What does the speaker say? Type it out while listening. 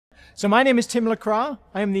So my name is Tim Lacroix.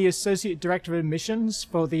 I am the Associate Director of Admissions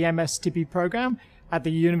for the MSTP program at the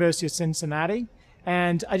University of Cincinnati.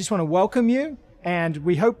 And I just want to welcome you, and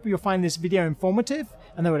we hope you'll find this video informative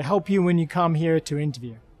and that will help you when you come here to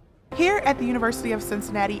interview. Here at the University of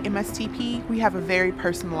Cincinnati MSTP, we have a very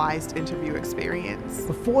personalized interview experience.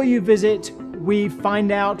 Before you visit, we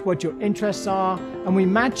find out what your interests are, and we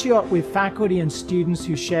match you up with faculty and students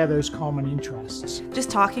who share those common interests.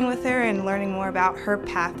 Just talking with her and learning more about her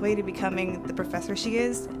pathway to becoming the professor she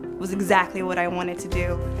is was exactly what I wanted to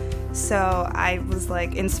do. So I was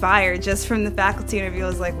inspired just from the faculty interview. I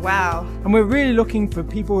was like, wow. And we're really looking for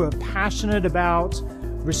people who are passionate about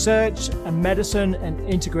research and medicine and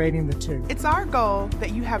integrating the two. It's our goal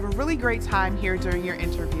that you have a really great time here during your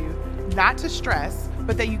interview, not to stress,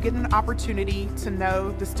 but that you get an opportunity to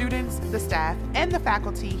know the students, the staff, and the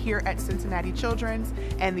faculty here at Cincinnati Children's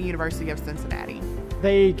and the University of Cincinnati.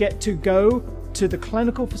 They get to go to the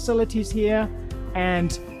clinical facilities here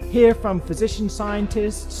and hear from physician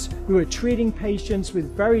scientists who are treating patients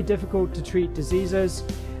with very difficult to treat diseases,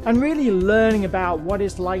 and really learning about what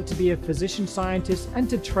it's like to be a physician scientist and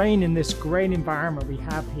to train in this great environment we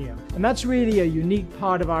have here. And that's really a unique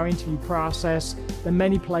part of our interview process that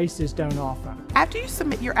many places don't offer. After you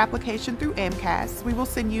submit your application through AMCAS, we will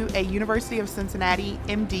send you a University of Cincinnati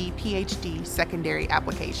MD PhD secondary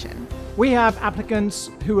application. We have applicants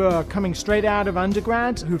who are coming straight out of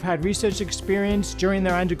undergrad, who've had research experience during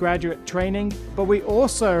their undergraduate training, but we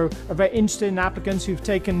also are very interested in applicants who've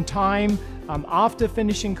taken time after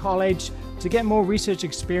finishing college to get more research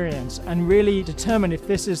experience and really determine if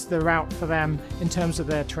this is the route for them in terms of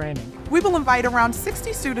their training. We will invite around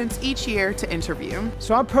 60 students each year to interview.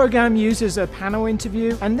 So our program uses a panel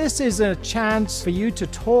interview, and this is a chance for you to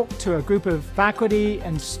talk to a group of faculty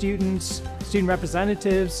and students, student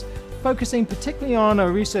representatives, focusing particularly on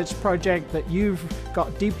a research project that you've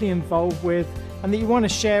got deeply involved with and that you want to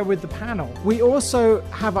share with the panel. We also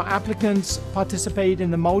have our applicants participate in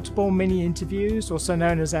the multiple mini interviews, also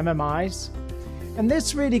known as MMIs. And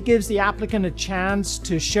this really gives the applicant a chance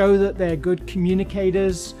to show that they're good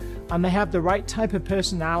communicators and they have the right type of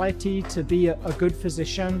personality to be a good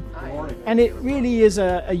physician. And it really is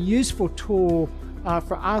a useful tool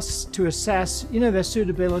for us to assess, their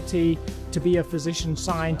suitability to be a physician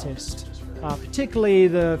scientist, particularly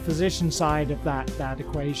the physician side of that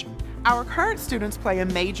equation. Our current students play a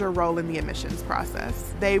major role in the admissions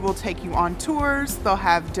process. They will take you on tours, they'll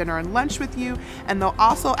have dinner and lunch with you, and they'll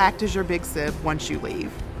also act as your big sib once you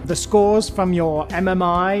leave. The scores from your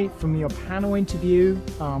MMI, from your panel interview,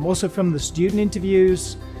 also from the student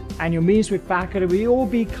interviews, and your meetings with faculty, will all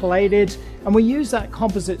be collated, and we use that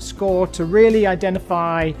composite score to really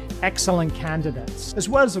identify excellent candidates, as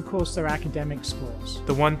well as, of course, their academic scores.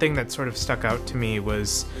 The one thing that sort of stuck out to me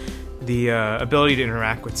was the ability to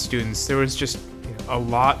interact with students. There was just a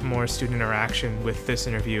lot more student interaction with this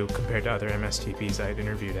interview compared to other MSTPs I'd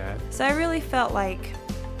interviewed at. So I really felt like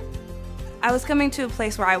I was coming to a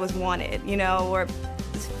place where I was wanted, where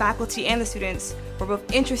the faculty and the students were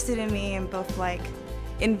both interested in me and both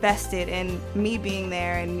invested in me being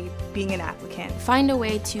there and me being an applicant. Find a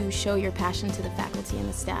way to show your passion to the faculty and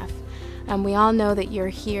the staff. We all know that you're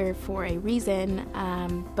here for a reason,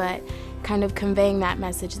 but kind of conveying that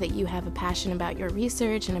message that you have a passion about your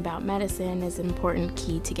research and about medicine is an important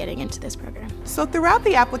key to getting into this program. So throughout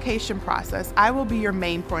the application process, I will be your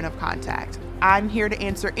main point of contact. I'm here to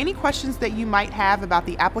answer any questions that you might have about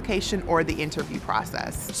the application or the interview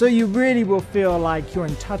process. So you really will feel like you're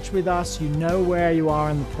in touch with us, you know where you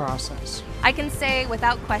are in the process. I can say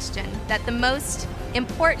without question that the most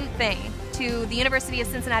important thing to the University of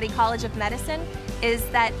Cincinnati College of Medicine is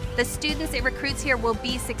that the students it recruits here will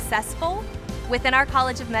be successful within our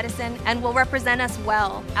College of Medicine and will represent us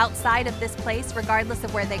well outside of this place regardless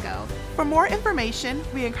of where they go. For more information,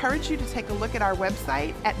 we encourage you to take a look at our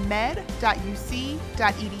website at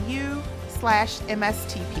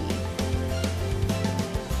med.uc.edu/MSTP.